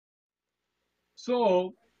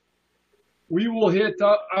So we will hit.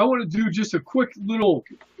 I want to do just a quick little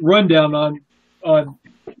rundown on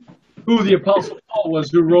who the Apostle Paul was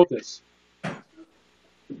who wrote this. So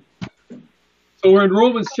we're in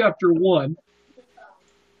Romans chapter 1.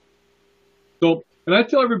 So, and I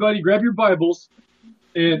tell everybody, grab your Bibles,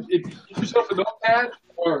 and if you get yourself a notepad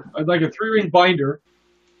or like a 3-ring binder,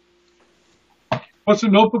 put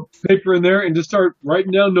some notebook paper in there and just start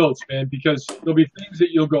writing down notes, man, because there'll be things that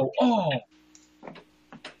you'll go, oh,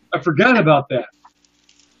 I forgot about that.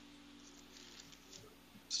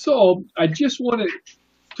 So I just want to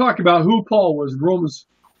talk about who Paul was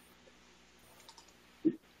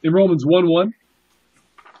in Romans 1:1.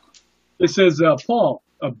 It says, Paul,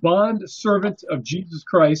 a bond servant of Jesus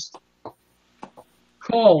Christ,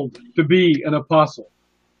 called to be an apostle,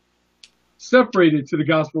 separated to the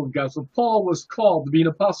gospel of God. So Paul was called to be an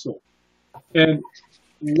apostle. And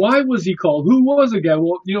why was he called? Who was the guy?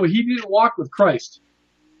 Well, he didn't walk with Christ.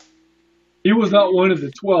 He was not one of the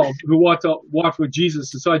 12 who walked with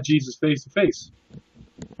Jesus and saw Jesus face to face.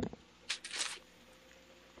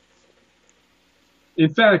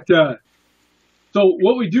 In fact, so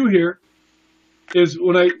what we do here is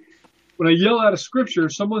when I yell out a scripture,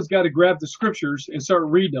 someone's got to grab the scriptures and start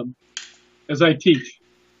reading them as I teach.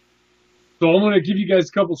 So I'm going to give you guys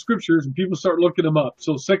a couple scriptures and people start looking them up.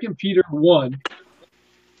 So 2 Peter 1,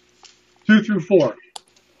 2 through 4.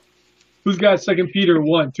 Who's got 2 Peter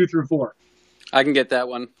 1, 2 through 4? I can get that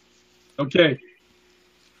one. Okay.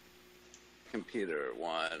 Computer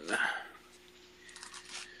 1.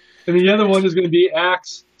 And the other one is going to be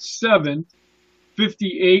Acts 7,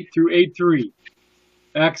 58 through 83.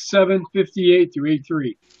 Acts 7, 58 through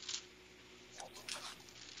 83.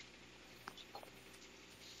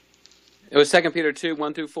 It was 2 Peter 2,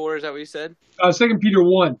 1 through 4. Is that what you said? 2 Peter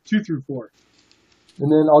 1, 2 through 4. And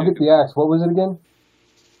then I'll get the Acts. What was it again?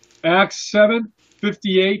 Acts 7,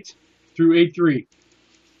 58 through 83.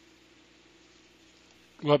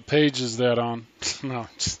 What page is that on? No.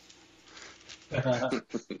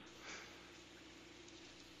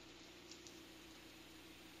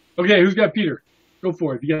 Okay, who's got Peter? Go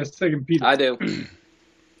for it. You got 2 Peter. I do.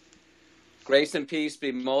 Grace and peace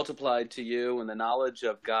be multiplied to you in the knowledge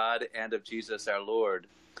of God and of Jesus our Lord,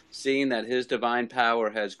 seeing that his divine power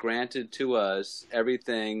has granted to us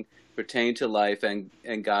everything pertaining to life and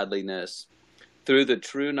godliness, through the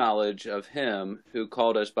true knowledge of him who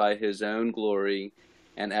called us by his own glory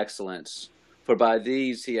and excellence. For by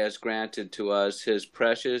these he has granted to us his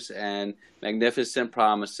precious and magnificent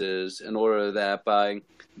promises, in order that by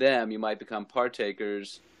them you might become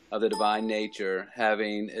partakers of the divine nature,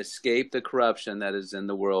 having escaped the corruption that is in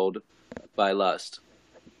the world by lust.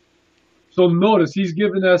 So notice he's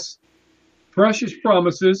given us precious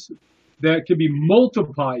promises that can be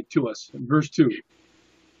multiplied to us in verse 2.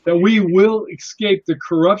 That we will escape the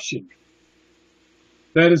corruption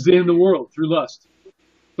that is in the world through lust.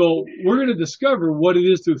 So we're going to discover what it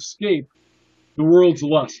is to escape the world's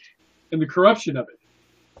lust and the corruption of it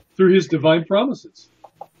through his divine promises.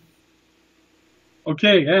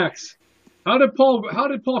 Okay, Acts. How did Paul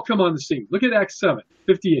come on the scene? Look at Acts 7,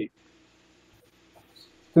 58.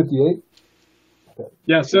 58? Okay.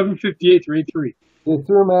 Yeah, 7:58 through 83. They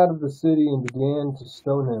threw him out of the city and began to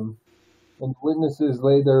stone him. And witnesses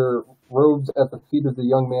laid their robes at the feet of the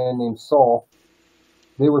young man named Saul.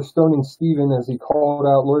 They were stoning Stephen as he called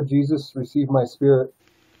out, Lord Jesus, receive my spirit.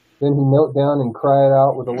 Then he knelt down and cried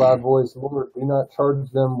out with a loud voice, Lord, do not charge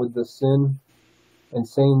them with this sin. And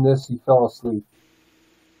saying this, he fell asleep.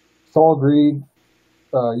 Saul agreed.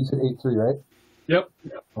 You said 8:3, right? Yep.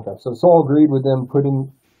 Okay, so Saul agreed with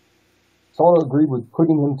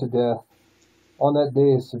putting him to death. On that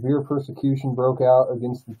day, a severe persecution broke out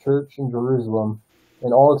against the church in Jerusalem,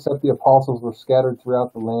 and all except the apostles were scattered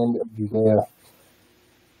throughout the land of Judea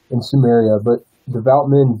and Samaria. But devout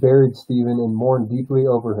men buried Stephen and mourned deeply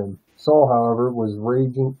over him. Saul, however, was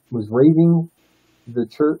ravaging the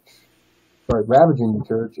church,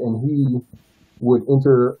 and he would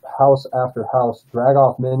enter house after house, drag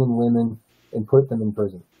off men and women, and put them in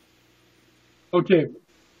prison. Okay,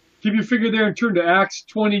 keep your finger there and turn to Acts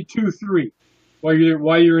 22:3 while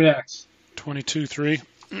you're in Acts. 22:3.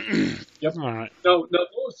 Yep. All right. Now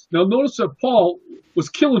notice that Paul was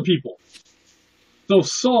killing people. So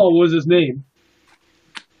Saul was his name.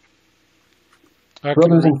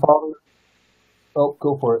 Brothers and fathers. Oh,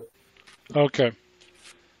 go for it. Okay.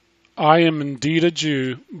 I am indeed a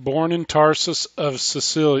Jew, born in Tarsus of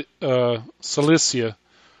Cilicia,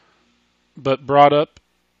 but brought up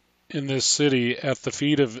in this city at the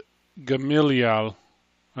feet of Gamaliel.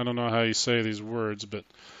 I don't know how you say these words, but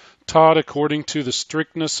taught according to the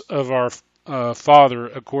strictness of our father,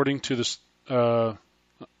 according to the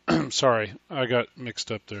sorry, I got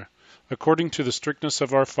mixed up there. According to the strictness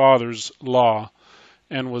of our fathers' law,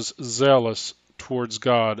 and was zealous towards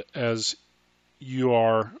God as you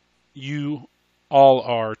all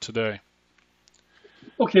are today.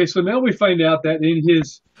 Okay, so now we find out that in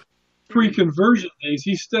his pre-conversion days,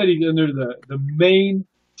 he studied under the main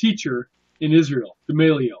teacher in Israel,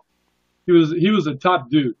 Gamaliel. He was a top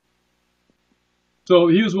dude. So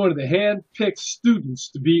he was one of the hand-picked students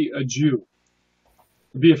to be a Jew,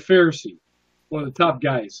 to be a Pharisee, one of the top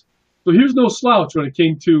guys. So he was no slouch when it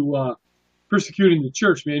came to persecuting the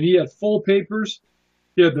church, man. He had full papers,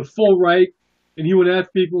 he had the full right, and he went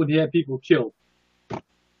after people and he had people killed.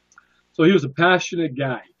 So he was a passionate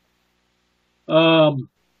guy. Now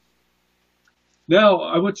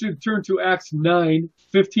I want you to turn to Acts 9,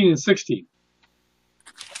 15 and 16.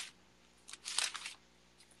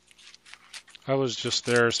 I was just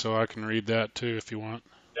there, so I can read that too if you want.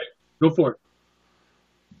 Okay, go for it.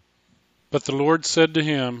 But the Lord said to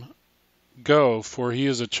him, Go, for he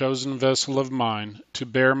is a chosen vessel of mine, to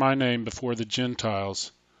bear my name before the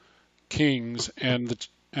Gentiles, kings, and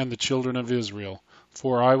the children of Israel.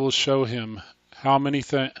 For I will show him how many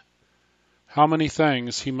things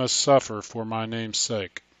he must suffer for my name's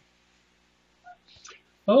sake.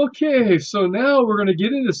 Okay, so now we're going to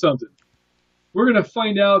get into something. We're going to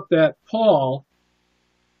find out that Paul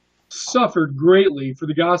suffered greatly for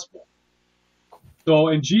the gospel. So,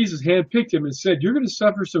 and Jesus handpicked him and said, you're going to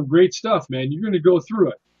suffer some great stuff, man. You're going to go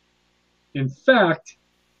through it. In fact,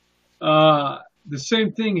 the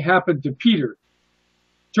same thing happened to Peter.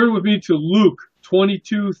 Turn with me to Luke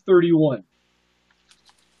 22:31.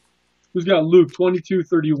 Who's got Luke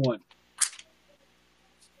 22:31?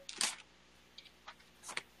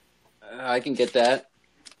 I can get that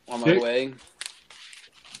on my way.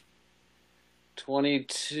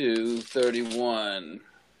 22:31.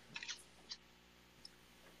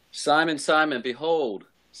 Simon, Simon, behold,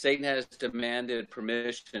 Satan has demanded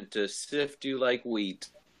permission to sift you like wheat.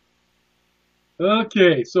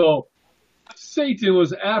 Okay, so Satan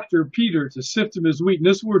was after Peter to sift him as wheat. And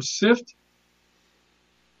this word sift,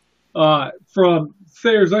 from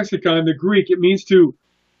Thayer's lexicon, the Greek, it means to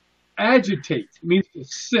agitate. It means to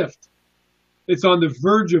sift. It's on the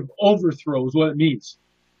verge of overthrow is what it means.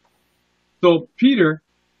 So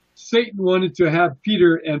Satan wanted to have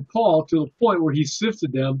Peter and Paul to the point where he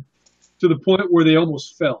sifted them to the point where they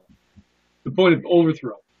almost fell, the point of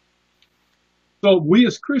overthrow. So we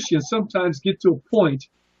as Christians sometimes get to a point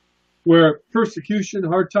where persecution,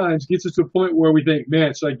 hard times, gets us to a point where we think,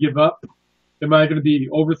 man, should I give up? Am I going to be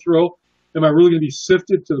overthrown? Am I really going to be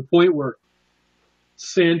sifted to the point where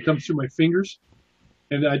sand comes through my fingers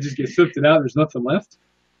and I just get sifted out, there's nothing left?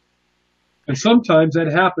 And sometimes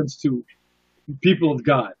that happens to people of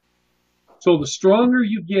God. So the stronger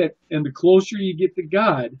you get and the closer you get to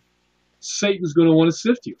God, Satan's going to want to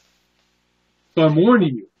sift you. So I'm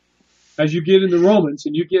warning you, as you get into Romans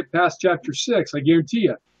and you get past chapter 6, I guarantee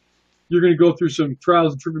you, you're going to go through some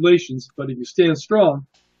trials and tribulations, but if you stand strong,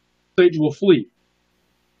 Satan will flee.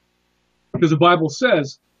 Because the Bible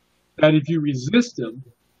says that if you resist him,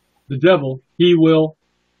 the devil, he will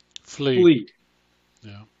flee.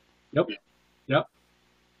 Yeah. Yep.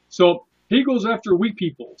 So he goes after weak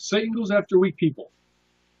people. Satan goes after weak people.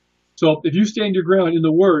 So if you stand your ground in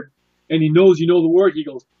the Word, and he knows you know the Word, he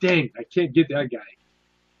goes, dang, I can't get that guy.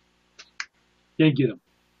 Can't get him.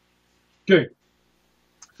 Okay.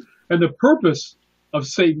 And the purpose of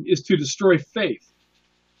Satan is to destroy faith.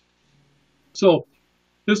 So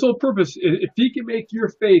his whole purpose, if he can make your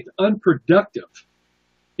faith unproductive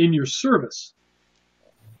in your service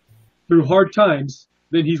through hard times,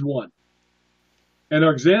 then he's won. And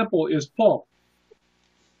our example is Paul.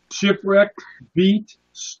 Shipwrecked, beat,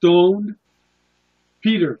 stoned.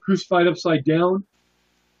 Peter, crucified upside down.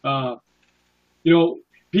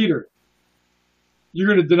 Peter, you're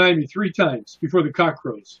going to deny me 3 times before the cock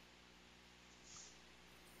crows.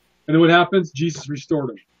 And then what happens? Jesus restored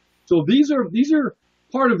him. So these are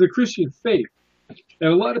part of the Christian faith. And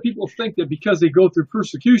a lot of people think that because they go through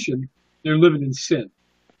persecution, they're living in sin.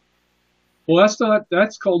 Well,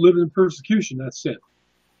 that's called living in persecution. That's sin.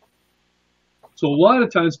 So a lot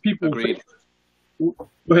of times people Agreed. Go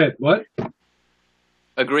ahead. What?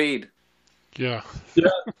 Agreed. Yeah.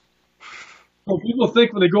 Well, people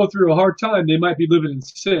think when they go through a hard time, they might be living in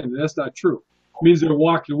sin. That's not true. It means they're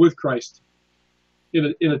walking with Christ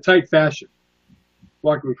in a tight fashion.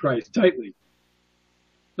 Walking with Christ tightly.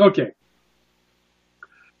 Okay.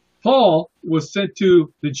 Paul was sent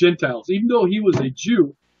to the Gentiles. Even though he was a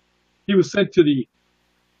Jew, he was sent to the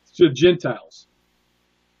Gentiles.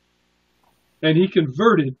 And he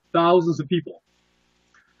converted thousands of people.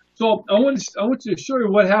 So I want you to show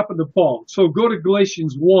you what happened to Paul. So go to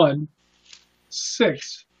Galatians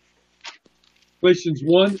 1:6. Galatians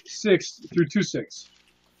 1:6 through 2:6.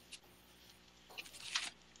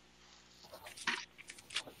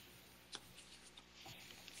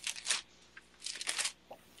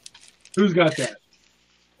 Who's got that?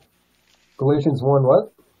 Galatians 1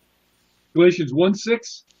 what? Galatians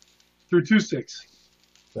 1:6 through 2:6.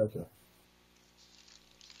 Gotcha.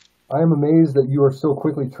 I am amazed that you are so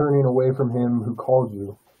quickly turning away from him who called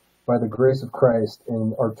you by the grace of Christ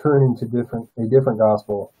and are turning to a different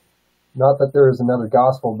gospel. Not that there is another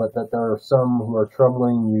gospel, but that there are some who are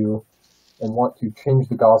troubling you and want to change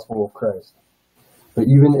the gospel of Christ. But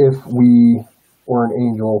even if we or an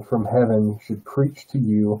angel from heaven should preach to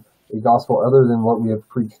you a gospel other than what we have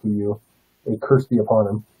preached to you, a curse be upon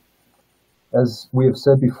him. As we have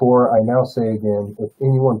said before, I now say again, if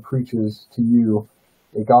anyone preaches to you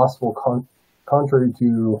a gospel contrary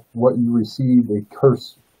to what you received, a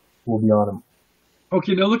curse will be on him.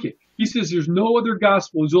 Okay, now look at. He says there's no other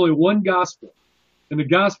gospel. There's only one gospel. And the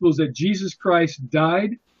gospel is that Jesus Christ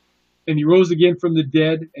died and he rose again from the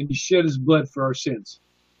dead and he shed his blood for our sins.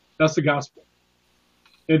 That's the gospel.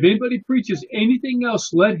 And if anybody preaches anything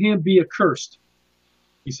else, let him be accursed,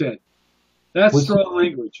 he said. That's strong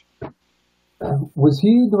language. Was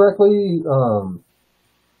he directly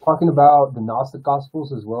talking about the Gnostic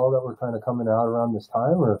Gospels as well that were kind of coming out around this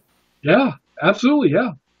time? Or Yeah, absolutely,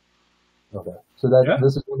 yeah. Okay, so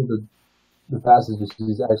this is one of the passages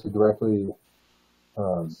he's actually directly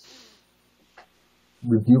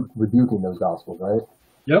rebuking those Gospels, right?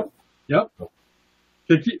 Yep.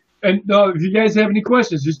 And if you guys have any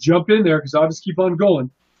questions, just jump in there because I'll just keep on going.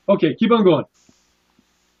 Okay, keep on going.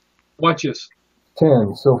 Watch this.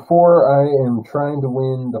 10. So 4, I am trying to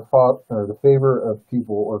win the favor of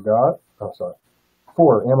people or God.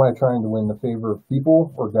 4, am I trying to win the favor of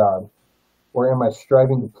people or God? Or am I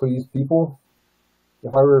striving to please people?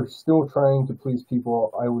 If I were still trying to please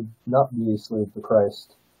people, I would not be a slave to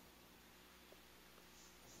Christ.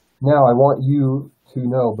 Now I want you to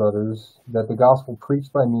know, brothers, that the gospel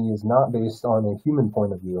preached by me is not based on a human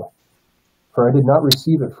point of view. For I did not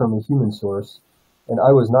receive it from a human source, and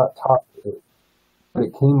I was not taught it, but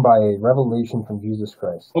it came by a revelation from Jesus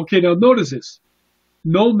Christ. Okay, now notice this.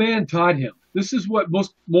 No man taught him. This is what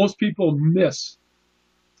most people miss.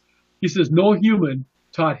 He says, no human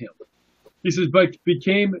taught him. He says, but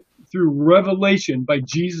became through revelation by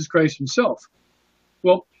Jesus Christ himself.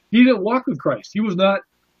 Well, he didn't walk with Christ. He was not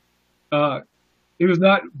part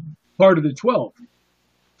of the 12.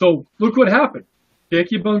 So look what happened. Okay,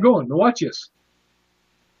 keep on going. Now watch this.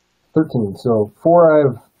 13. So,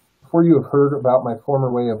 for you have heard about my former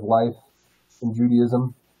way of life in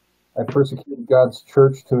Judaism, I persecuted God's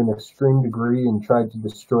church to an extreme degree and tried to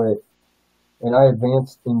destroy it. And I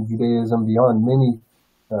advanced in Judaism beyond many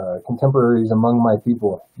contemporaries among my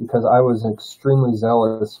people, because I was extremely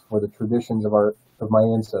zealous for the traditions of my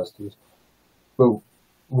ancestors. But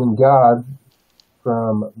when God,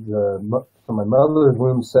 from my mother's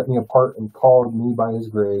womb, set me apart and called me by his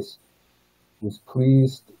grace, was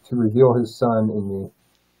pleased to reveal his Son in me,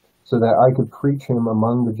 so that I could preach him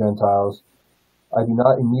among the Gentiles, I do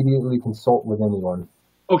not immediately consult with anyone.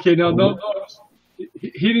 Okay, now no,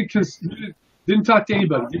 he didn't talk to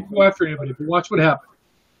anybody, didn't go after anybody, but watch what happened.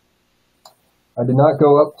 I did not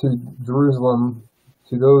go up to Jerusalem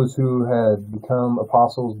to those who had become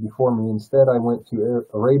apostles before me. Instead, I went to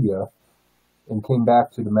Arabia and came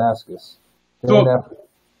back to Damascus. So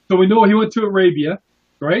we know he went to Arabia,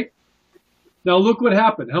 right? Now look what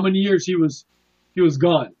happened. How many years he was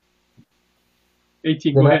gone?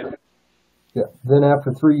 18. Go ahead. Then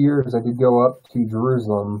after 3 years, I did go up to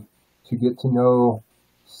Jerusalem to get to know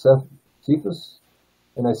Cephas,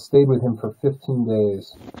 and I stayed with him for 15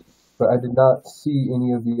 days. But I did not see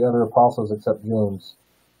any of the other apostles except James,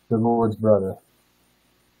 the Lord's brother.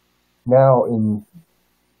 Now in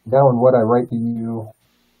what I write to you,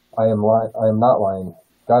 I am not lying.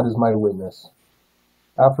 God is my witness.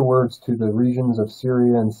 Afterwards, to the regions of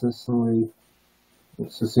Syria and Cilicia,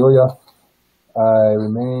 I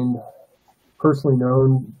remained personally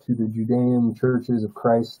known to the Judean churches of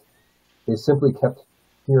Christ. They simply kept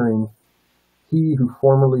hearing, "He who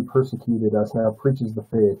formerly persecuted us now preaches the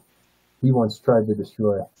faith he once tried to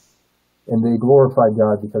destroy." And they glorified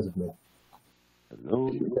God because of me.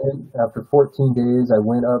 Hello. Then, after 14 days, I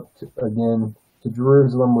went up again to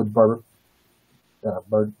Jerusalem with Barnabas,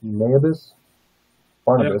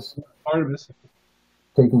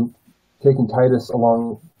 taking Titus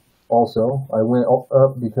along also. I went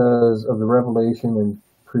up because of the revelation and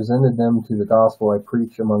presented them to the gospel I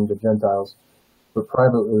preach among the Gentiles. but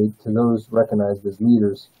privately to those recognized as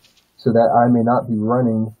leaders, so that I may not be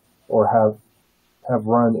running or have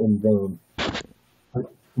run in vain.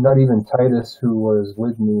 Not even Titus, who was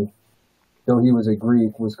with me, though he was a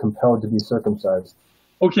Greek, was compelled to be circumcised.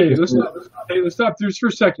 Okay, let's stop there just for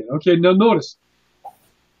a second. Okay, now notice.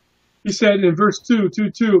 He said in verse 2,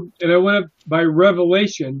 and I went up by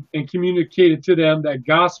revelation and communicated to them that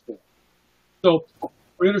gospel. So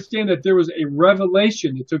we understand that there was a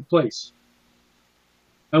revelation that took place.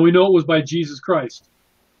 And we know it was by Jesus Christ.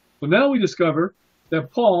 Well, now we discover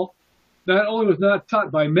that Paul not only was not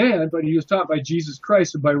taught by man, but he was taught by Jesus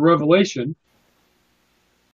Christ and by revelation.